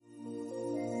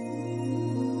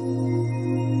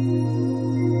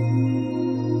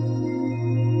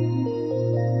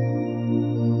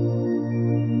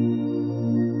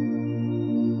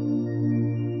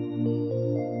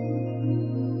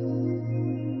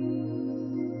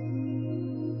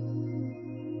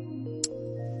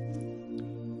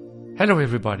Hello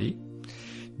everybody.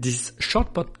 This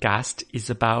short podcast is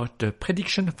about the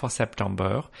prediction for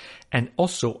September, and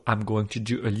also I'm going to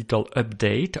do a little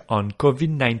update on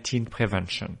Covid-19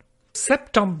 prevention.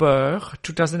 September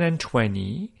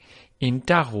 2020 in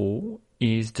Tarot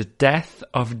is the death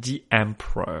of the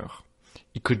Emperor.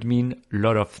 It could mean a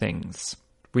lot of things.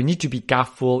 We need to be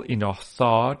careful in our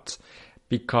thought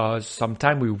because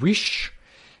sometimes we wish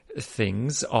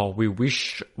things or we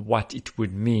wish what it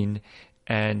would mean,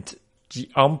 and the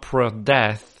Emperor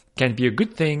death can be a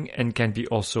good thing and can be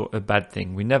also a bad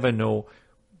thing. We never know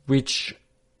which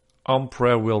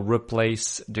Emperor will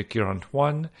replace the current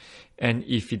one and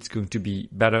if it's going to be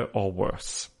better or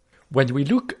worse. When we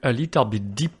look a little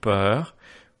bit deeper,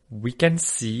 we can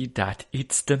see that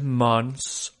it's the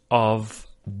months of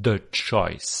the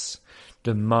choice.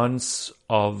 The months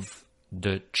of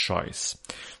the choice.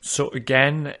 So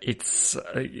again, it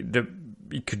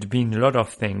could mean a lot of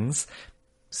things.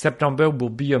 September will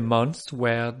be a month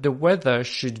where the weather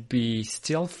should be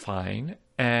still fine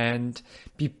and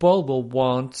people will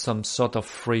want some sort of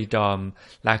freedom,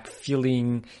 like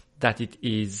feeling that it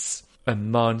is a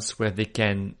month where they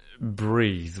can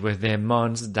breathe, where they're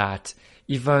months that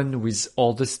even with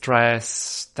all the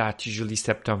stress that usually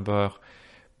September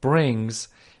brings,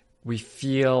 we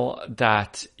feel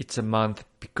that it's a month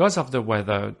because of the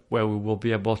weather where we will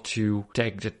be able to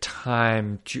take the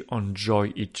time to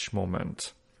enjoy each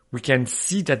moment. We can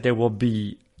see that there will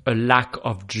be a lack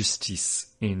of justice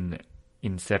in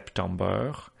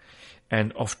September,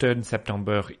 and often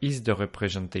September is the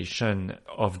representation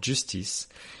of justice,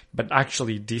 but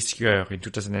actually this year in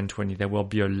 2020 there will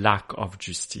be a lack of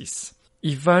justice.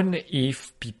 Even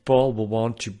if people will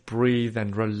want to breathe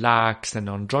and relax and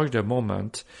enjoy the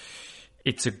moment,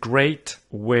 it's a great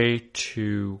way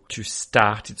to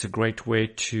start. It's a great way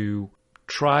to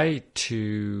try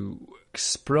to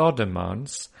explore the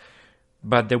months,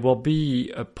 but there will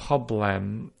be a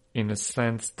problem in a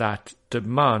sense that the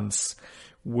months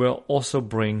will also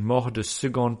bring more the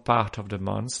second part of the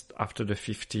month after the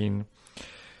 15,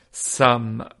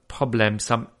 some problems,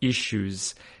 some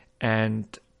issues,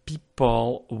 and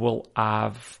people will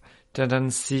have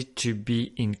tendency to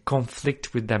be in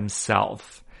conflict with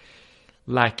themselves.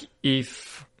 Like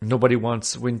if nobody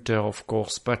wants winter, of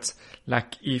course, but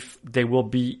like if they will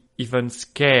be even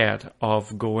scared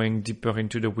of going deeper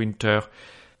into the winter,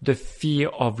 the fear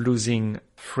of losing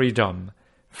freedom.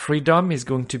 Freedom is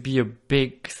going to be a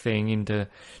big thing in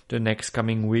the next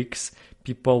coming weeks.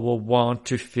 People will want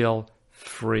to feel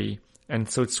free. And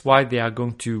so it's why they are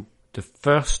going to, the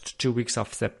first 2 weeks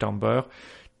of September,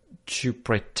 to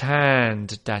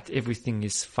pretend that everything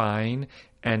is fine,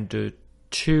 and the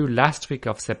last week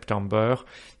of September,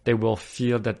 they will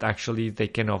feel that actually they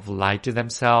kind of lie to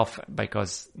themselves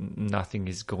because nothing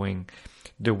is going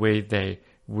the way they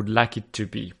would like it to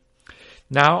be.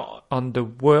 Now, on the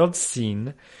world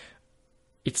scene,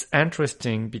 it's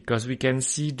interesting because we can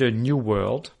see the New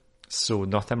World, so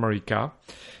North America,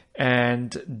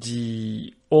 and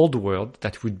the Old World,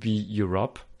 that would be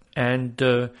Europe, and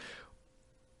the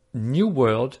New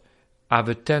World have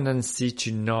a tendency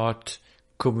to not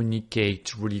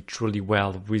communicate really truly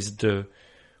well with the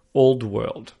Old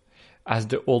World, as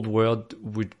the Old World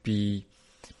would be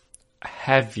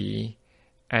heavy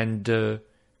and the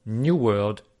New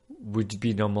World would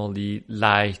be normally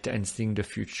light and seeing the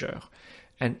future.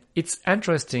 And it's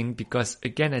interesting because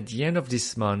again at the end of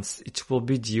this month it will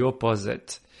be the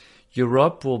opposite.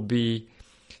 Europe will be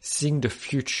seeing the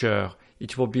future.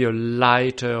 It will be a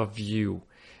lighter view,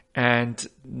 and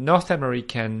North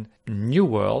American New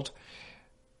World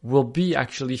will be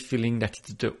actually feeling that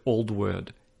it's the Old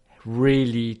World,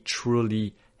 really,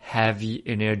 truly heavy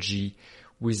energy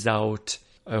without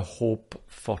a hope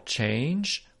for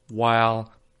change,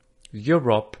 while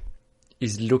Europe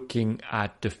is looking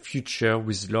at the future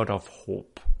with a lot of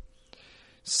hope.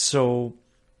 So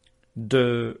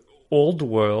the Old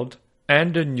World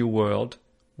and the New World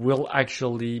will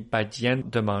actually, by the end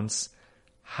of the month,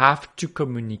 have to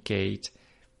communicate,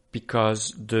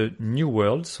 because the New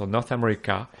World, so North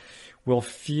America, will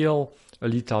feel a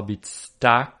little bit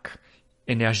stuck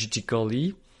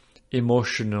energetically,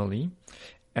 emotionally,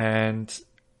 and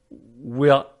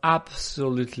will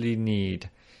absolutely need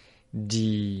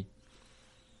the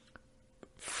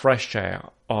fresh air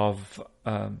of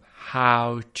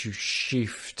how to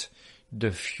shift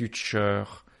the future.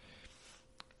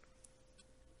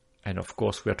 And of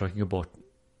course, we are talking about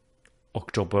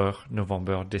October,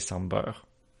 November, December.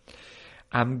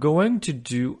 I'm going to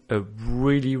do a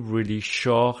really, really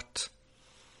short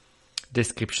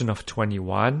description of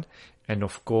 21. And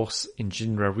of course, in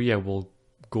January, I will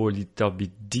go a little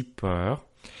bit deeper.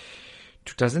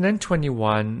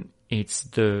 2021, it's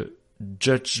the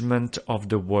judgment of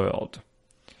the world,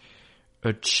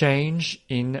 a change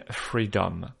in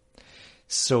freedom.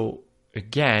 So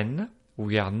again,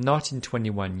 we are not in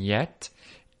 21 yet,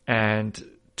 and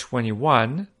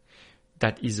 21,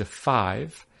 that is a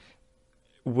 5,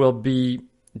 will be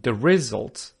the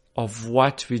result of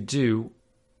what we do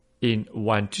in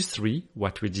 1 to 3,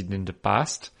 what we did in the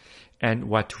past, and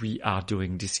what we are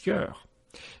doing this year.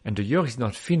 And the year is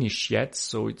not finished yet,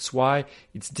 so it's why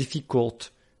it's difficult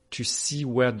to see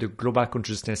where the global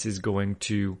consciousness is going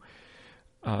to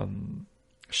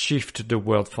shift the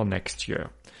world for next year.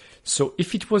 So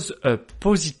if it was a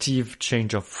positive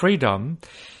change of freedom,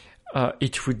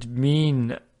 it would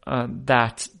mean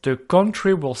that the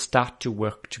country will start to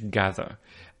work together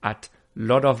at a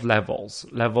lot of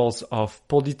levels of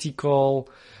political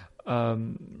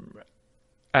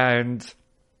and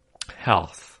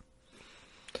health.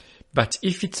 But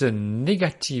if it's a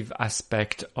negative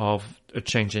aspect of a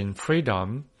change in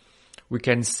freedom, we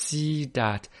can see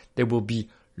that there will be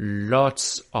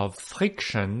lots of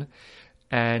friction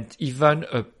and even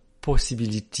a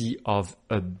possibility of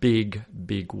a big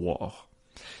war.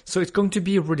 So it's going to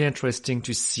be really interesting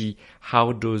to see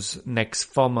how those next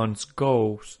 4 months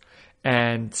goes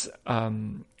and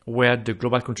where the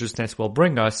global consciousness will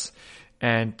bring us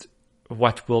and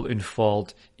what will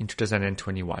unfold in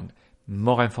 2021.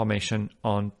 More information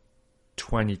on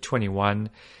 2021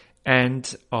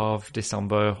 end of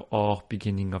December or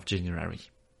beginning of January.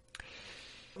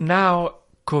 Now,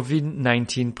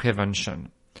 COVID-19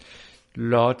 prevention.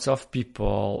 Lots of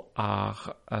people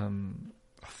are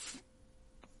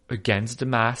against the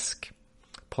mask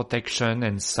protection,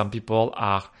 and some people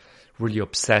are really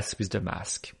obsessed with the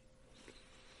mask.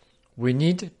 We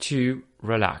need to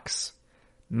relax.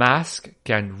 Mask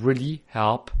can really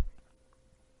help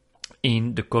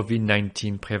in the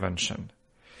COVID-19 prevention.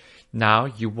 Now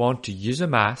you want to use a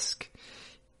mask.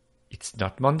 It's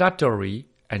not mandatory,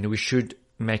 and we should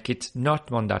make it not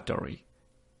mandatory.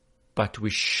 But we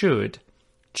should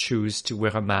choose to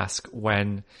wear a mask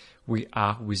when we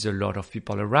are with a lot of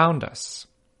people around us.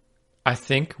 I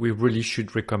think we really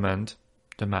should recommend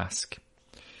the mask.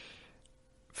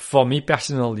 For me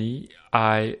personally,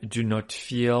 I do not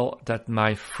feel that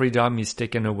my freedom is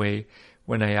taken away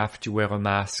when I have to wear a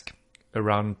mask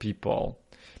around people.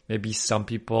 Maybe some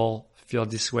people feel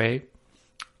this way,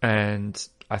 and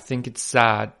I think it's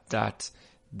sad that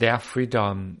their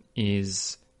freedom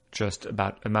is just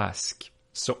about a mask.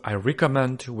 So I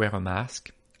recommend to wear a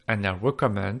mask, and I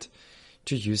recommend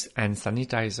to use hand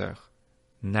sanitizer.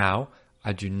 Now,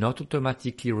 I do not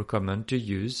automatically recommend to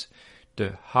use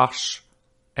the harsh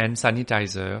hand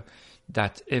sanitizer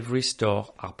that every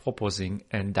store are proposing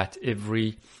and that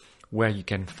everywhere you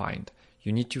can find.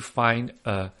 You need to find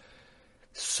a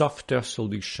softer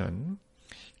solution.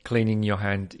 Cleaning your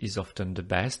hand is often the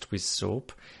best with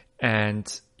soap.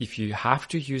 And if you have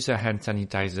to use a hand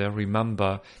sanitizer,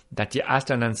 remember that it has a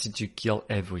tendency to kill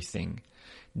everything.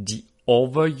 The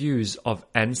overuse of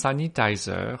hand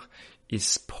sanitizer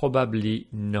is probably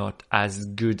not as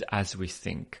good as we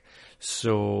think.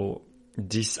 So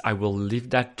this, I will leave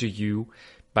that to you.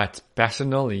 But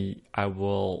personally,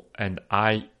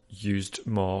 I used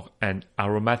more an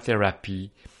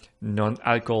aromatherapy,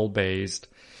 non-alcohol based,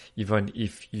 even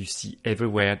if you see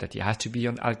everywhere that it has to be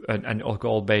an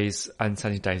alcohol-based hand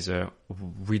sanitizer.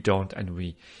 We don't,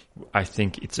 and I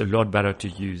think it's a lot better to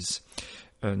use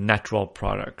natural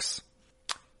products.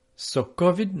 So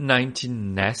COVID-19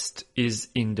 nest is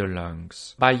in the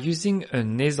lungs. By using a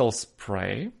nasal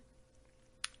spray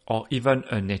or even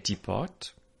a neti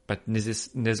pot, but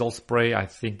nasal spray I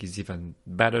think is even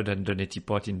better than the neti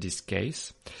pot in this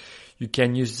case. You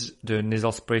can use the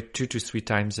nasal spray 2 to 3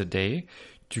 times a day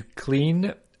to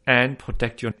clean and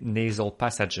protect your nasal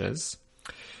passages,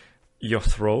 your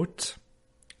throat,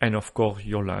 and of course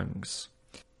your lungs.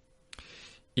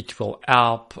 It will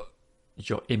help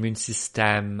your immune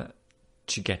system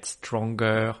to get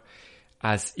stronger,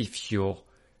 as if your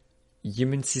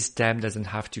immune system doesn't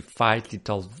have to fight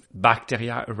little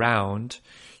bacteria around,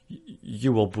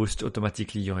 you will boost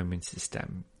automatically your immune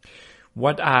system.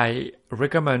 What I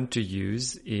recommend to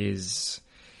use is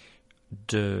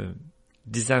the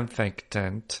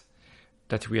disinfectant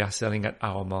that we are selling at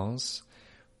Aromansse,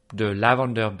 the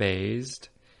lavender-based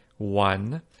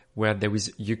one, where there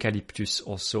is eucalyptus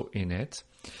also in it.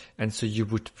 And so you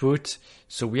would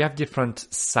so we have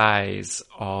different size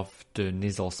of the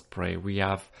nasal spray. We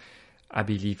have, I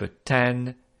believe, a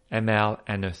 10 ml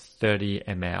and a 30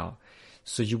 ml.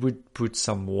 So you would put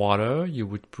some water, you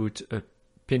would put a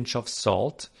pinch of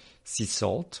salt, sea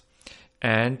salt,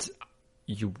 and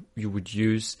you would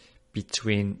use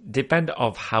depend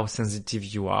of how sensitive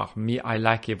you are. Me, I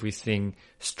like everything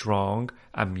strong.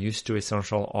 I'm used to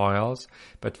essential oils,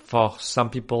 but for some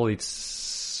people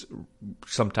it's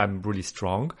sometimes really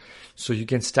strong. So you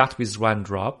can start with 1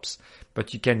 drops,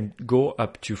 but you can go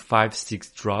up to 5,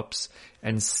 6 drops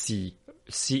and see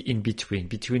in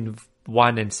between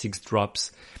 1 and 6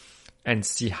 drops and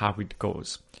see how it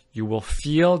goes. You will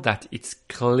feel that it's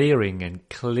clearing and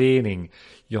cleaning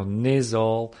your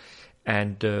nasal,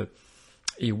 and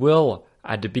it will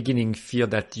at the beginning feel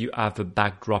that you have a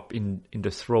backdrop in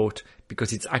the throat,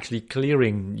 because it's actually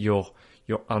clearing your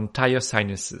entire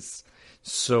sinuses.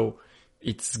 So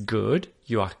it's good.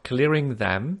 You are clearing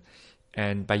them.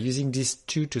 And by using this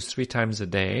 2 to 3 times a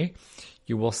day,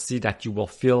 you will see that you will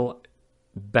feel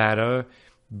better,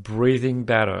 breathing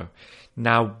better.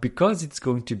 Now, because it's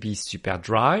going to be super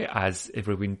dry, as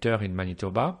every winter in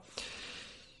Manitoba,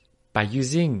 by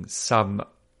using some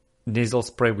nasal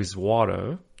spray with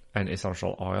water and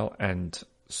essential oil and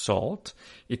salt,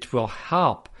 it will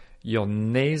help your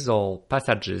nasal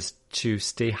passages to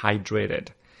stay hydrated.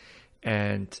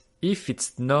 And if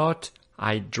it's not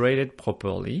hydrated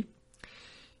properly,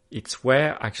 it's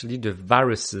where actually the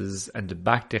viruses and the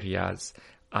bacteria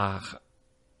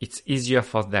it's easier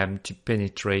for them to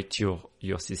penetrate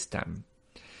your system.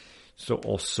 So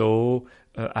also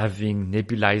having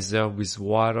nebulizer with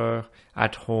water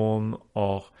at home,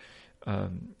 or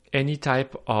any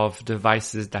type of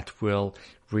devices that will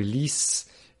release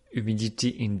humidity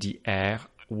in the air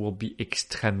will be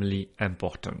extremely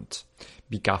important.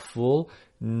 Be careful.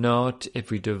 Not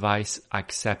every device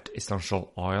accepts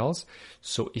essential oils.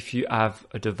 So if you have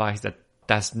a device that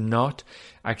does not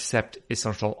accept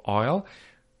essential oil,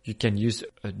 you can use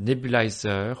a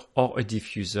nebulizer or a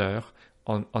diffuser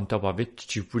on top of it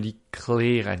to really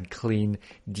clear and clean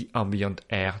the ambient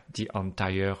air the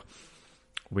entire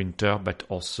winter, but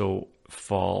also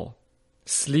fall.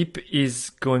 Sleep is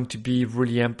going to be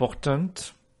really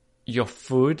important. Your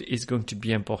food is going to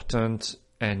be important,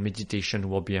 and meditation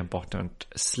will be important.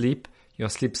 Your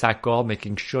sleep cycle,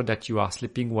 making sure that you are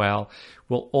sleeping well,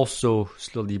 will also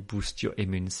slowly boost your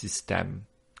immune system.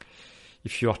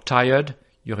 If you are tired,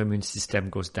 your immune system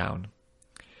goes down.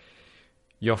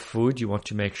 Your food, you want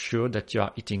to make sure that you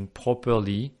are eating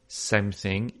properly. Same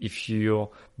thing. If your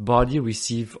body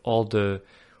receives all the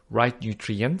right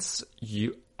nutrients,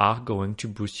 you are going to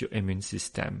boost your immune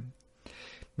system.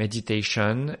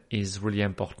 Meditation is really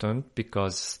important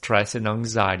because stress and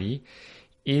anxiety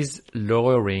is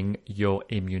lowering your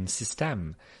immune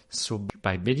system. So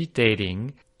by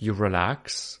meditating, you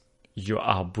relax, you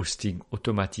are boosting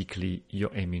automatically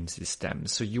your immune system.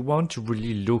 So you want to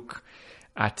really look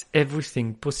at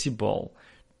everything possible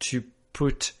to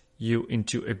put you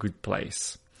into a good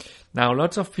place. Now,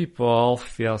 lots of people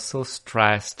feel so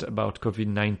stressed about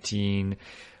COVID-19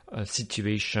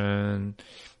 situation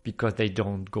because they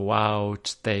don't go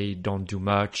out, they don't do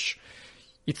much.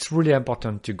 It's really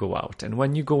important to go out. And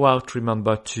when you go out,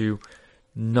 remember to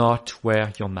not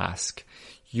wear your mask.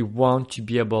 You want to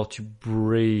be able to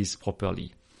breathe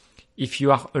properly. If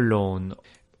you are alone,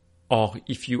 or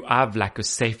if you have like a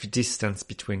safe distance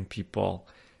between people,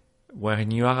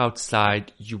 when you are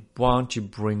outside, you want to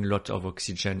bring a lot of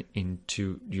oxygen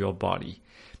into your body.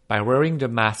 By wearing the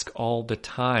mask all the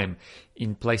time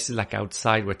in places like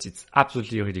outside, where it's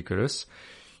absolutely ridiculous,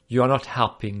 you are not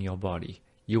helping your body.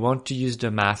 You want to use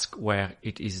the mask where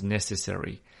it is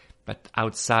necessary. But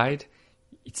outside,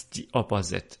 it's the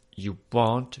opposite. You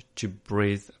want to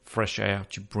breathe fresh air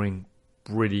to bring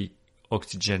really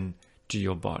oxygen to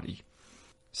your body.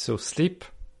 So sleep,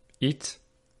 eat,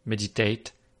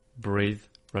 meditate, breathe,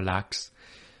 relax.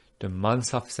 The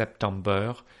month of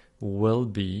September will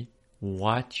be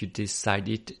what you decide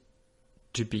it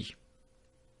to be.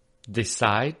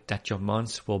 Decide that your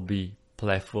month will be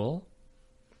playful,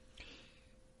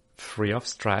 free of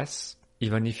stress,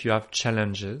 even if you have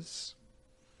challenges,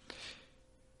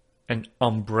 and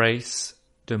embrace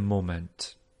the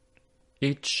moment.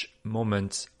 Each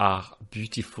moment are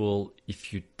beautiful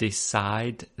if you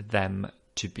decide them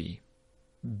to be.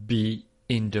 Be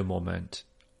in the moment.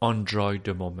 Enjoy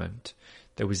the moment.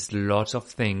 There is lots of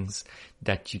things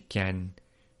that you can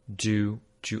do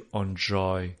to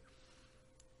enjoy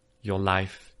your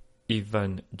life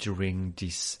even during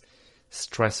this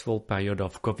stressful period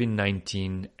of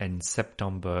COVID-19 and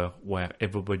September, where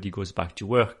everybody goes back to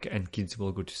work and kids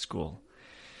will go to school.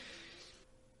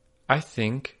 I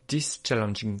think this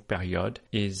challenging period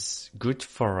is good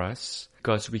for us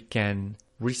because we can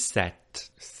reset,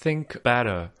 think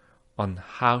better on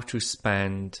how to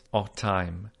spend our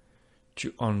time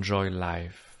to enjoy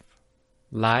life.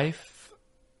 Life,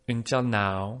 until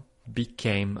now,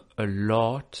 became a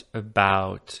lot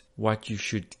about what you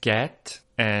should get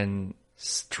and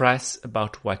stress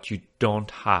about what you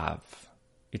don't have.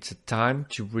 It's a time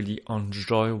to really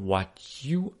enjoy what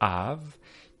you have,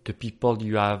 the people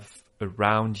you have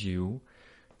around you,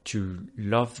 to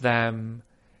love them,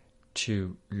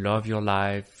 to love your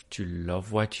life, to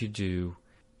love what you do,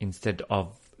 instead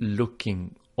of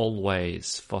looking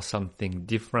always for something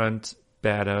different,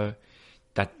 better,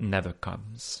 that never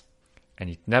comes. And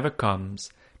it never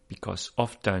comes because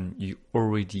often you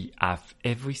already have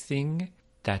everything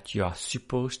that you are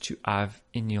supposed to have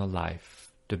in your life.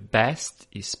 The best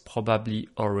is probably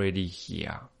already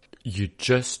here. You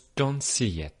just don't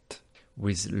see it.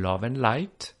 With love and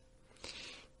light,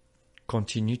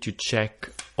 continue to check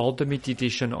all the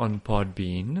meditation on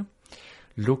Podbean.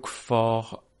 Look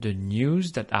for the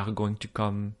news that are going to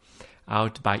come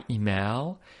out by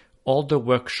email. All the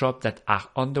workshops that are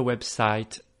on the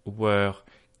website were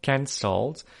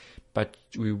cancelled, but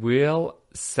we will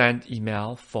send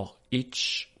email for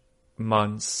each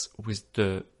month with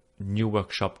the new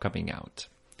workshop coming out.